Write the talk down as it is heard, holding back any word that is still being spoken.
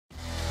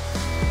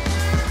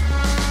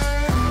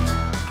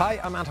Hi,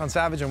 I'm Anton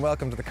Savage and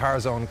welcome to the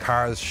Carzone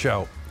Carz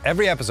show.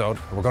 Every episode,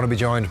 we're going to be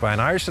joined by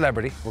an Irish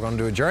celebrity. We're going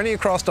to do a journey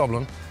across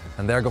Dublin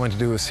and they're going to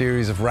do a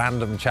series of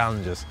random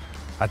challenges.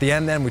 At the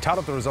end then, we tot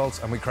up the results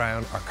and we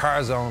crown our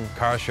Carzone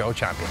Carz show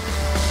champion.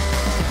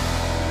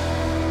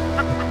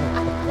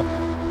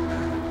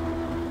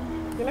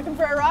 You looking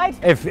for a ride?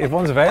 If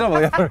one's available,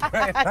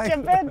 yeah.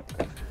 Jump in.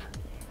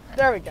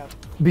 There we go.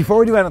 Before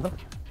we do anything,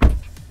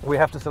 we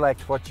have to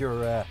select what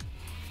your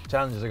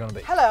challenges are going to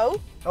be. Hello.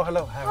 Oh,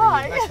 hello. How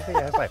are you? Hi. Nice to see you.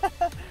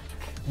 Hi.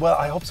 Well,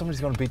 I hope somebody's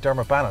going to beat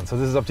Dermot Bannon, so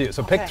this is up to you.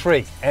 So pick Okay.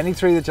 three. Any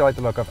three that you like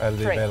to look up out of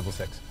the Three. available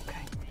six. Okay.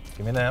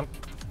 Give me them.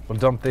 We'll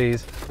dump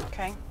these.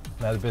 Okay.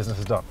 Now the business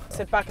is done.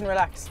 Sit back and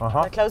relax.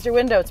 Uh-huh. Close your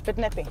window. It's a bit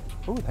nippy.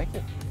 Ooh, thank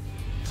you.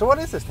 So what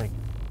is this thing?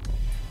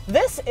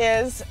 This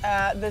is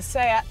the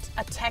Seat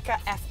Ateca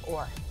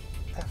FR.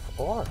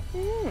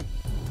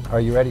 FR. Are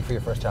you ready for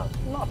your first challenge?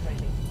 Not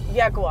really.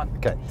 Yeah, go on.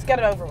 Okay. Let's get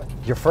it over with.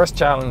 Your first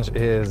challenge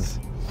is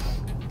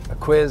a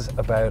quiz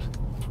about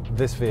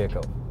this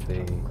vehicle,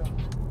 the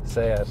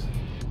Seat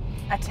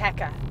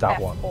Ateca that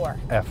FR. one.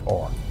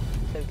 FR.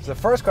 So the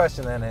first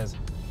question then is,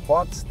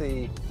 what's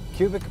the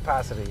cubic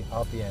capacity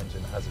of the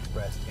engine as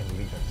expressed in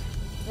litres?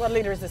 What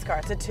litre is this car?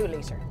 It's a 2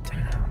 litre.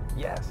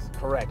 Yes,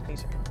 correct.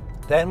 Litre.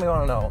 Then we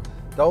want to know,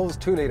 those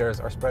 2 litres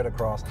are spread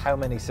across how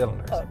many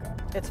cylinders? Oh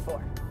god. It's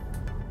 4.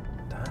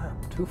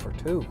 Damn, 2 for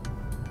 2.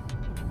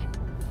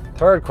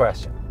 Third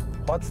question,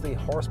 what's the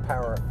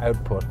horsepower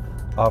output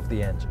of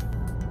the engine?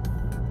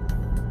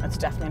 It's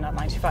definitely not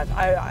 95.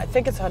 I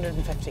think it's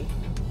 150.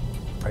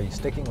 Are you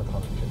sticking with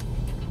 150?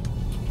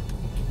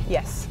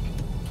 Yes.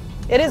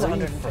 It is 3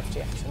 150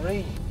 for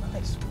actually. 3.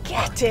 Nice.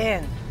 Get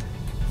in.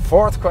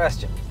 Fourth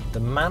question, the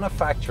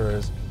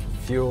manufacturer's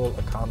fuel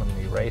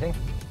economy rating?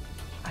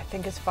 I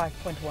think it's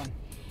 5.1.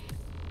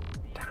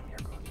 Damn, you're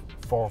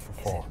good. 4 for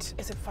 4.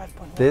 Is it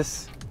 5.1?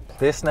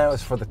 This now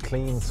is for the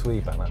clean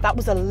sweep, Anna. That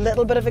was a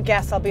little bit of a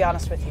guess, I'll be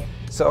honest with you.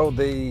 So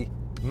the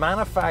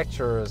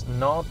manufacturer's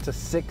 0 to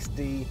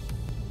 60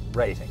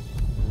 rating,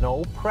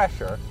 no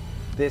pressure,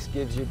 this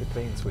gives you the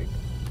clean sweep.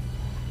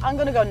 I'm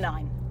going to go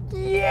 9.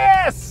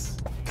 Yes!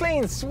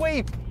 Clean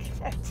sweep!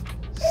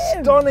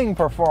 Stunning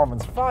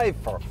performance, 5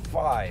 for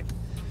 5.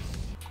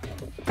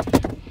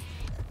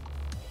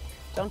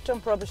 Don't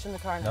dump rubbish in the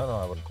car now. No,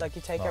 I wouldn't. Like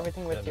you take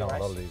everything with you, no,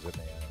 right? I'll leave with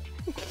me.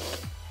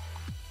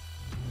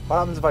 What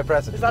happens if I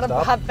press it? Is Does that it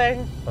a stop? bad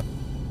thing?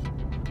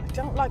 I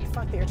don't like the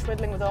fact that you're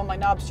twiddling with all my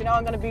knobs. You know,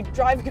 I'm going to be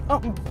driving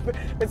home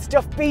with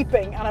stuff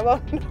beeping and I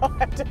won't know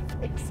how to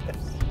fix it.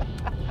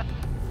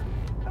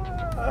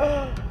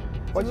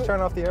 Why'd you turn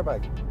off the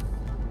airbag?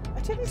 I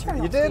didn't turn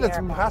You off did, the it's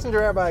airbag. passenger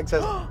airbag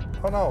says, oh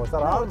no, is that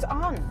No, on? it's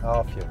on.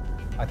 Oh, phew.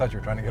 I thought you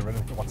were trying to get rid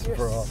of it once and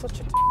You're for all. such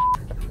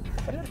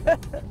a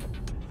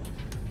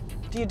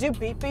Do you do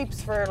beep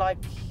beeps for like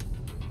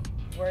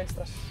words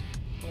that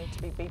need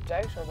to be beeped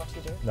out, or what do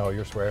you do? No,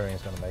 your swearing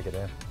is going to make it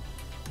in.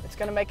 It's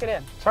going to make it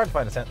in. It's hard to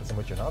find a sentence in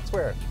which you're not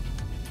swearing.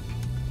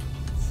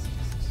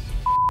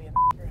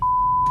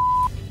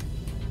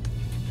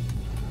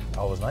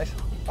 Always nice.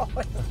 Oh,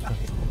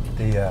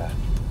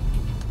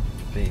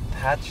 The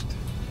thatched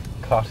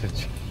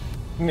cottage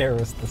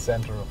nearest the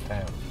centre of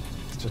town.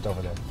 It's just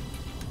over there.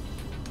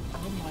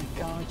 oh my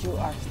god, you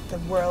are the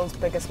world's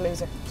biggest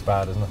loser. It's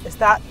bad, isn't it? Is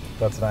that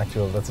That's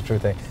a true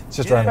thing. It's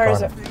just around the Where is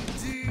corner.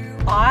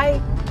 it?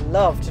 I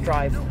love to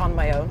drive on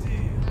my own.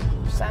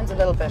 Sounds a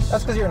little bit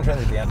That's because you're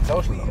intrinsically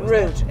antisocial, though.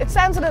 rude. It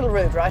sounds a little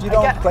rude, right? You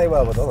don't play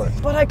well with others.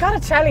 But I gotta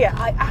tell you,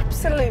 I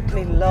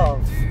absolutely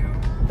love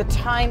the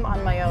time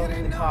on my own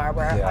in the car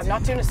where Yeah. I'm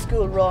not doing a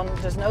school run,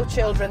 there's no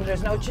children,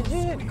 there's no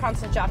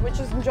constant chat, which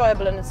is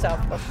enjoyable in itself.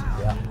 But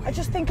Yeah. I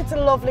just think it's a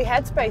lovely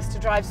headspace to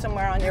drive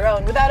somewhere on your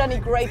own without any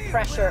great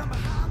pressure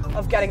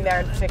of getting there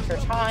at a particular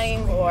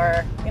time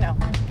or, you know.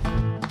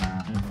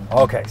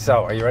 Okay,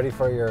 so are you ready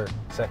for your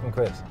second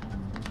quiz?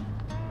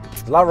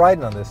 There's a lot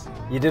riding on this.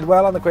 You did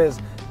well on the quiz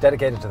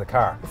dedicated to the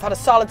car. We've had a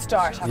solid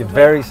start, You haven't we?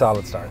 very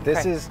solid start. This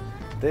Okay.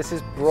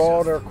 is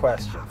broader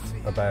questions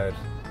about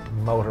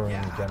motoring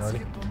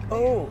generally.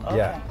 Oh, okay.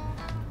 Yeah.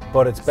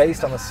 But it's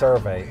based on a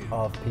survey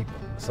of people.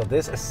 So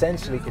this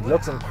essentially, it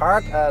looks in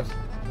part at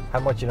how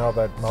much you know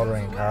about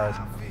motoring and cars,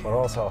 but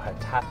also how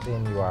tapped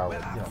in you are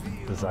with, you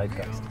know, the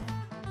zeitgeist.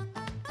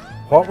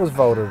 What was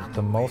voted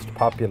the most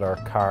popular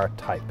car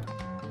type?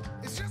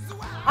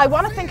 I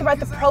want to think about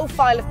the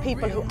profile of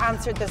people who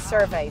answered this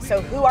survey.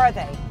 So who are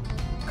they?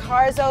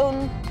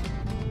 Carzone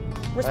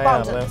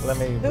respondents. let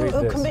me who read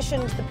this.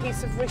 commissioned the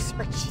piece of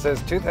research? It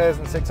says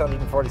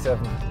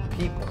 2,647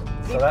 people.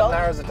 So that People?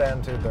 narrows it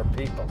down to their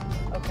people.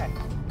 Okay,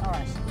 all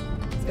right.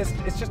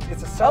 It's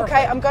a survey.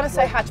 Okay, I'm going to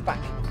say hatchback.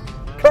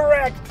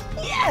 Correct!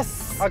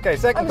 Yes! Okay,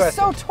 second I was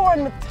question. so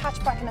torn with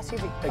hatchback and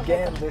SUV.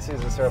 Again, this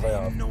is a survey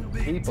of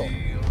people.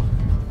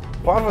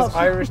 What was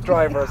Irish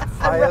drivers'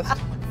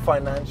 highest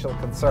financial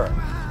concern?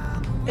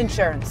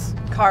 Insurance,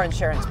 car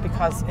insurance,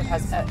 because it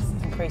has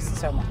increased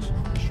so much.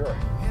 Sure.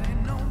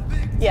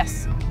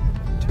 Yes.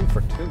 2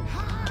 for 2.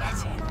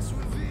 Get in.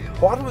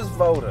 What was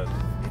voted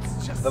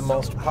the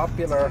most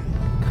popular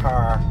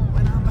car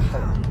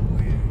colour?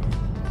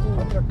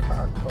 Popular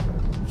car colour.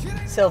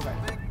 silver.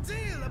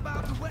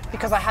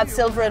 Because I had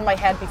silver in my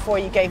head before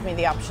you gave me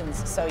the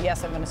options. So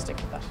yes, I'm going to stick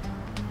with that.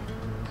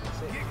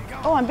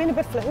 Oh, I'm being a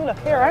bit flahula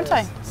here, aren't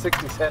I?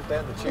 60 cent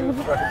down the tube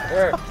right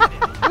there.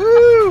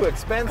 Woo!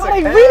 Expensive. God,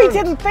 I really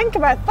didn't think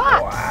about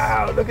that.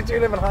 Wow, look at you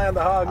living high on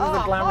the hog. This is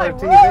the glamour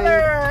of TV.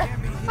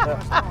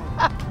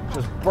 Yeah.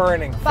 Just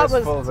burning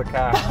fistfuls of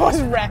cash. That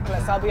was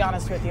reckless, I'll be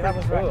honest with you. That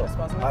was reckless,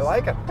 wasn't it? I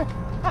like it.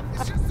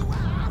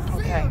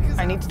 Okay,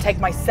 I need to take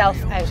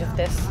myself out of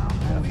this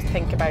and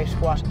think about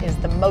what is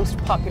the most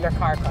popular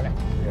car colour.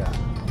 Yeah.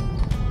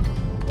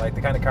 Like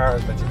the kind of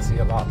cars that you'd see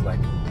a lot,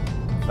 like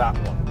that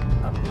one.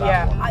 And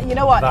that one. You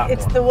know what? That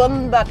it's one. the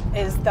one that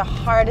is the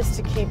hardest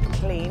to keep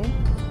clean.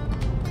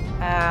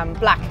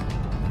 Black.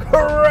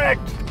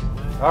 Correct!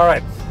 All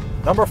right,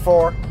 number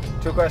 4,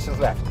 2 questions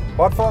left.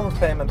 What form of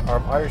payment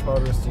are Irish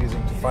motorists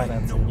using to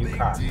finance a new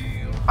car?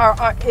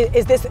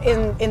 Is this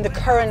in the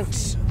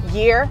current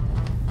year?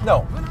 No,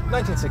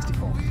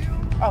 1964.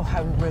 Oh,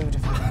 how rude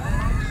of you.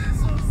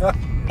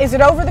 Is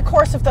it over the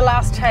course of the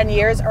last 10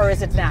 years or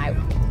is it now?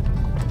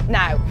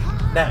 Now.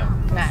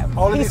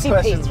 All of PCP. these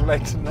questions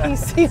relate to now.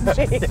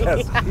 PCP.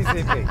 Yes,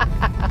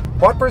 PCP.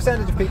 What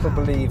percentage of people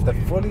believe that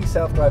fully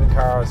self-driving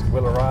cars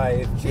will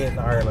arrive in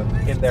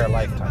Ireland in their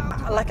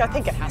lifetime? Like, I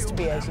think it has to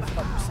be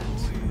 84%.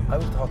 I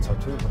would have thought so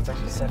too, but it's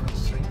actually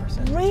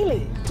 73%.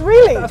 Really?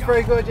 Really? That's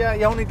very good, yeah.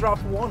 You only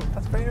dropped 1.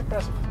 That's very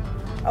impressive.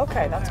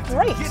 Okay, that's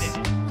great.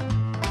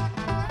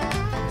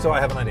 So I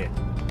have an idea.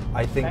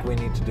 I think we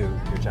need to do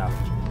your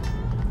challenge.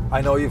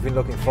 I know you've been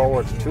looking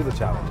forward to the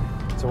challenge.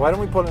 So why don't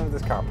we pull into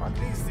this car park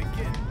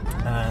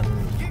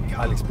and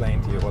I'll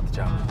explain to you what the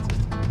challenge is.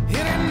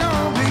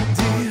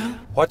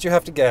 What you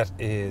have to get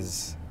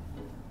is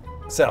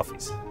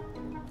selfies.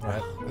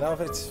 Right? No,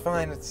 it's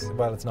fine. It's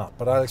not.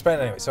 But I'll explain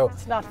anyway. So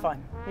it's not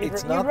fun.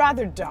 You'd not.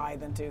 rather die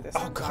than do this.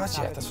 Oh God,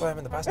 yeah. That's why I'm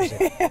in the passenger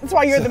seat. That's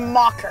why you're the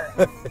mocker.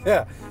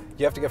 Yeah.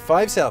 You have to get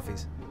 5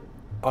 selfies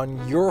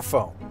on your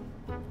phone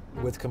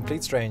with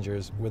complete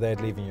strangers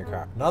without leaving your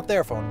car. Not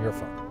their phone, your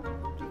phone.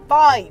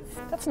 5.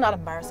 That's not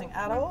embarrassing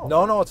at all.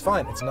 No, it's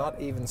fine. It's not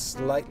even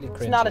slightly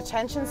cringy. It's not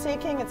attention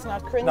seeking. It's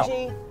not cringy.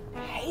 No. I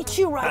hate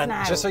you right now.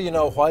 And just so you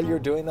know, while you're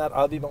doing that,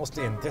 I'll be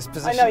mostly in this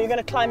position. I know, you're going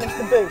to climb into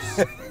the boot.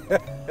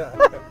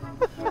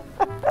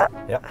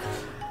 Yeah.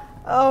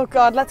 Oh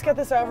God, let's get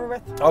this over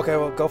with. Okay,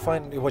 well, go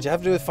find. What you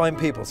have to do is find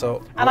people.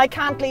 So. And I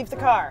can't leave the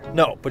car.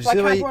 No, but you so see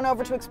I the way. can't run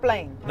over to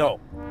explain. No.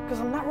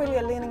 Because I'm not really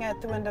a leaning out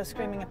the window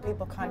screaming at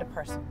people kind of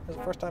person. It's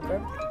the first time for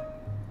everything.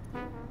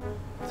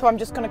 So I'm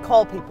just going to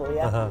call people,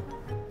 yeah?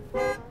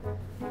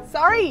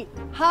 Sorry.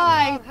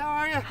 Hi. How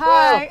are you?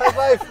 Hi. Well, how's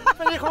life?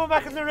 When are you coming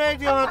back in the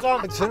radio,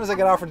 Anton? As soon as I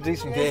get offered a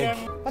decent gig.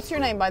 What's your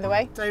name, by the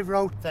way? Dave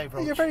wrote.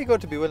 You're very good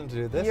to be willing to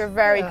do this. You're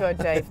very good,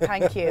 Dave.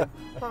 Thank you.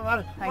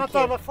 Anton,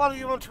 you. I follow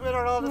you on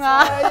Twitter all the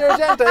time. Ah, you're a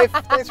gent, Dave.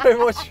 Thanks very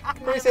much.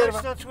 Appreciate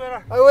it. On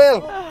Twitter. I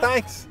will.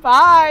 Thanks.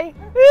 Bye.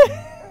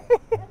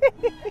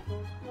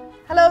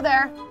 Hello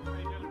there.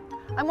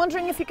 I'm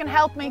wondering if you can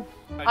help me.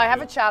 I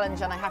have a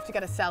challenge and I have to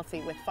get a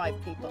selfie with 5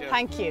 people. Yeah.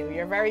 Thank you.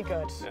 You're very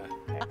good. Yeah.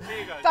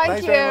 Okay.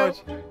 Thank you. Very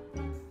much.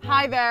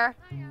 Hi there.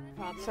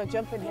 So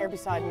jump in here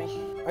beside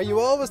me. Are you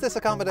always this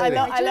accommodating?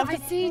 I love I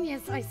seen you,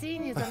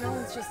 and no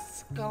one's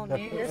just gone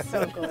near. You're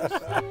so good.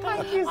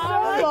 Thank you so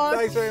much. much.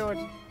 Thanks very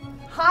much.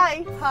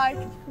 Hi.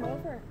 Can you come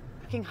over?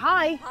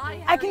 Hi.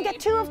 I can get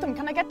 2 of them.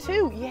 Can I get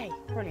 2? Yay.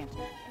 Brilliant.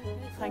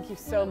 Thank you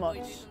so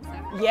much.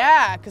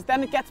 Yeah, because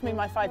then it gets me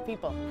my 5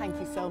 people. Thank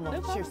you so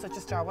much. You're such a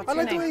star. What's your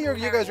name? I like the way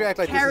you guys react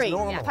like Carrie. this is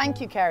normal. Yeah. Thank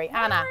you, Carrie.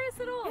 Anna.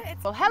 Yeah,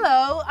 Well,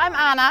 hello. I'm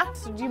Anna.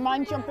 So do you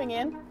mind jumping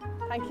in?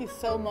 Thank you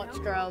so much,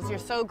 girls. You're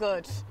so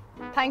good.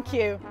 Thank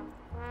you.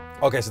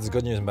 Okay, so there's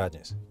good news and bad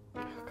news.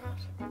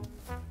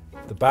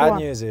 The bad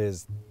news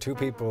is 2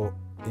 people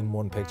in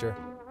 1 picture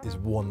is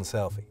 1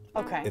 selfie.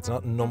 Okay. It's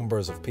not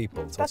numbers of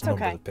people, so That's it's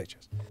numbers okay. of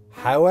pictures.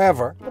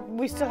 However, But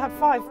we still have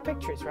 5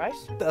 pictures, right?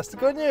 that's the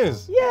good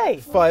news.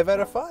 Yay. 5 out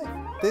of 5.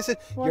 This is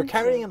you're 1,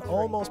 carrying 2, an 3.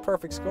 almost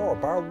perfect score,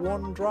 bar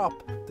 1 drop.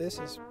 This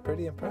is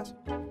pretty impressive.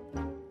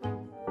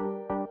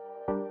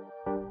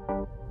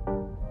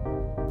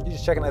 You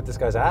just checking out this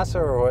guy's ass,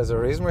 or was there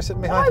a reason we're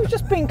sitting behind? I was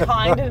just being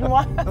kind. I didn't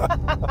want.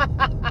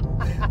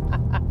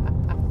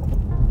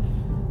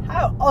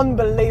 How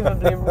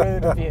unbelievably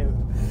rude of you.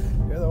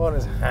 You're the one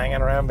who's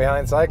hanging around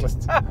behind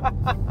cyclists.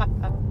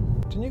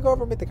 Didn't you go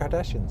over and meet the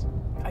Kardashians?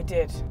 I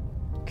did.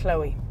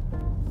 Chloe.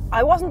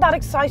 I wasn't that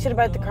excited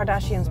about the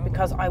Kardashians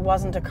because I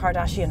wasn't a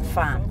Kardashian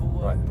fan.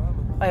 Right.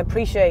 I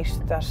appreciate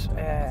that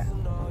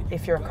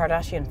if you're a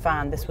Kardashian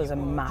fan, this was a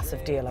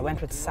massive deal. I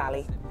went with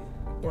Sally,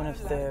 one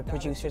of the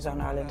producers on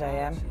Ireland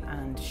AM,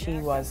 and she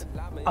was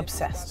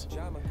obsessed.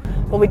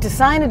 Well, we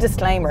designed a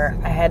disclaimer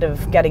ahead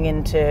of getting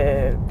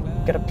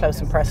get up close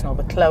and personal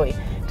with Chloe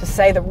to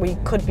say that we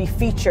could be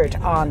featured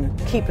on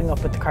Keeping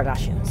Up with the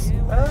Kardashians.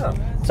 Oh.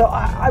 So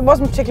I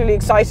wasn't particularly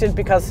excited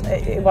because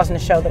it wasn't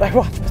a show that I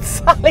watched, but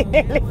Sally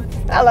nearly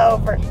fell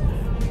over.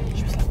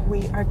 She was like,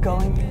 we are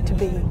going to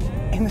be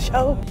in the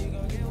show.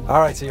 All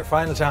right, so your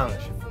final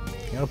challenge.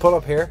 You're gonna pull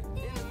up here.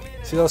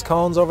 See those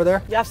cones over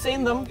there? Yeah, I've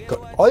seen them. Good.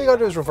 All you gotta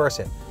do is reverse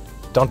in.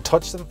 Don't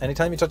touch them.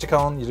 Anytime you touch a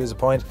cone, you lose a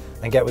point,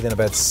 and get within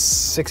about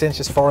 6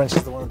 inches, 4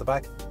 inches, the one at the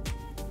back.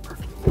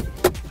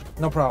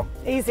 No problem.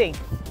 Easy.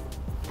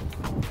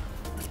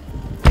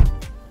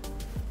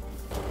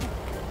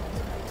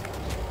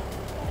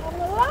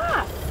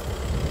 Relax.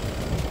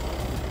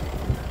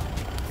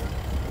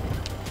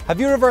 Have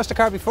you reversed a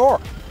car before?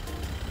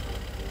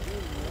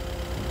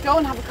 Go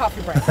and have a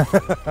coffee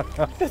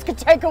break. This could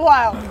take a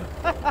while.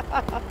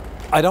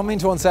 I don't mean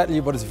to unsettle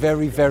you, but it's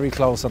very, very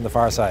close on the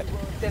far side.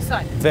 This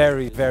side.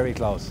 Very, very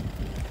close.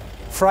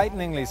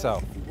 Frighteningly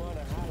so.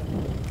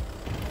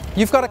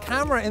 You've got a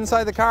camera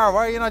inside the car.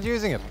 Why are you not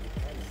using it?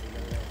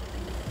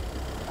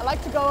 I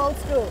like to go old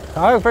school.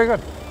 Oh, very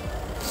good.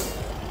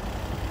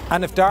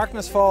 And if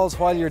darkness falls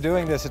while you're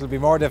doing this, it'll be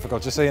more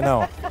difficult, just so you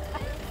know.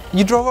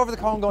 You drove over the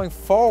cone going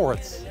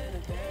forwards.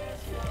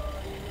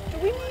 Do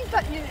we need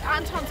that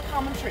Anton's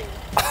commentary?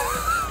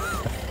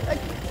 Like,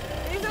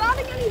 is it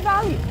adding any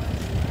value?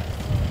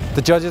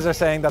 The judges are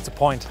saying that's a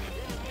point.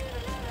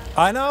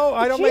 I know,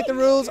 I don't make the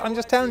rules, I'm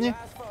just telling you.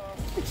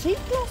 The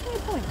chief lost me a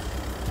point.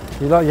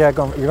 You're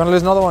going to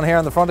lose another one here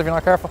in the front if you're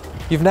not careful.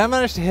 You've now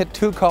managed to hit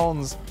 2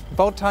 cones.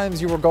 Both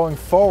times you were going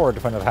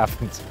forward when it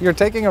happens. You're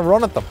taking a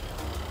run at them.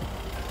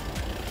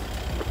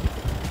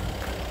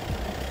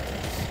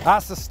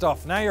 That's the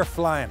stuff. Now you're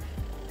flying.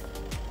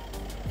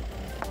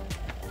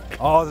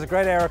 Oh, there's a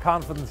great air of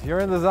confidence. You're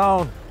in the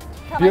zone.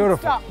 Beautiful.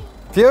 Stop?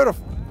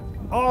 Beautiful.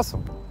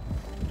 Awesome.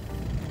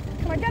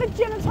 Can I get a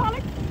gin and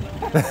tonic?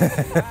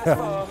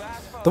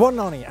 The one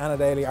and only Anna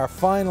Daly, our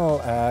final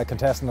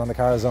contestant on the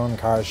Carzone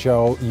Carz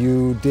show.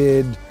 You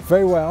did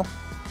very well.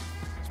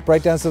 Let's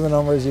break down some of the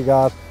numbers. You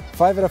got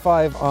 5 out of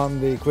 5 on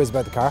the quiz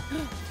about the car.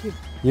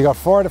 You got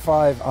 4 out of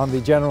 5 on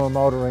the general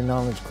motoring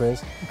knowledge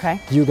quiz.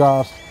 Okay. You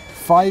got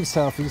 5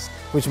 selfies,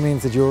 which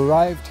means that you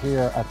arrived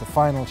here at the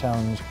final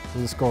challenge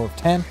with a score of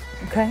 10.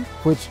 Okay.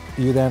 Which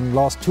you then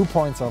lost 2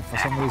 points of for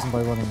some reason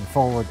by running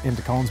forward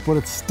into cones, but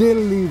it still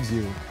leaves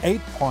you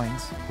 8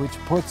 points, which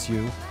puts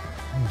you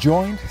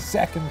joint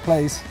second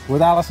place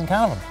with Alison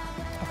Canavan.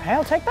 Okay,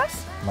 I'll take that.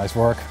 Nice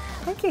work.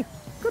 Thank you.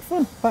 Good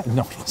fun.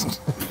 No, it wasn't.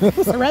 It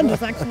was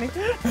horrendous, actually.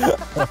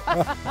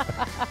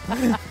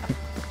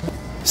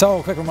 So,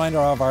 a quick reminder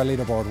of our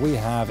leaderboard. We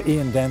have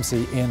Ian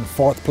Dempsey in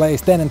 4th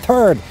place. Then in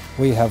 3rd,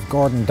 we have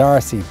Gordon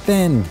Darcy.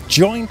 Then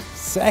joint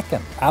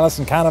 2nd,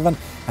 Alison Canavan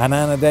and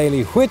Anna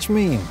Daly, which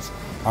means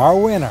our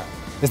winner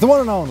is the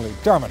one and only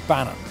Dermot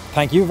Bannon.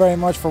 Thank you very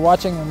much for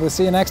watching, and we'll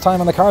see you next time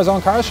on the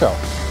Carzone Carz show.